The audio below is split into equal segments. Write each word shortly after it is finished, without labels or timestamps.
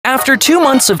After 2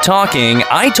 months of talking,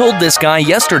 I told this guy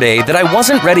yesterday that I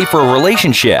wasn't ready for a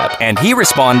relationship, and he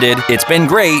responded, "It's been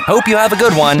great, hope you have a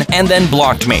good one," and then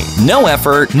blocked me. No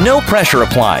effort, no pressure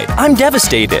applied. I'm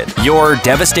devastated. You're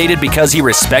devastated because he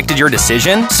respected your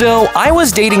decision? So I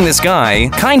was dating this guy,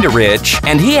 kinda rich,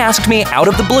 and he asked me out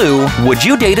of the blue, "Would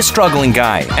you date a struggling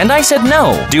guy?" And I said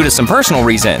no, due to some personal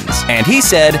reasons. And he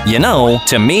said, "You know,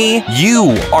 to me,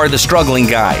 you are the struggling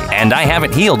guy, and I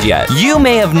haven't healed yet. You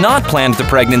may have not planned the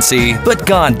pregnancy, but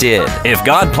God did. If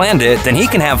God planned it, then he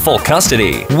can have full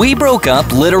custody." We broke up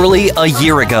literally a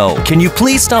year ago. Can you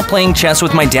please stop playing chess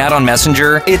with my dad on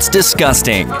Messenger? It's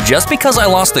disgusting. Just because I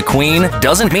lost the queen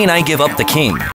doesn't mean I give up the king.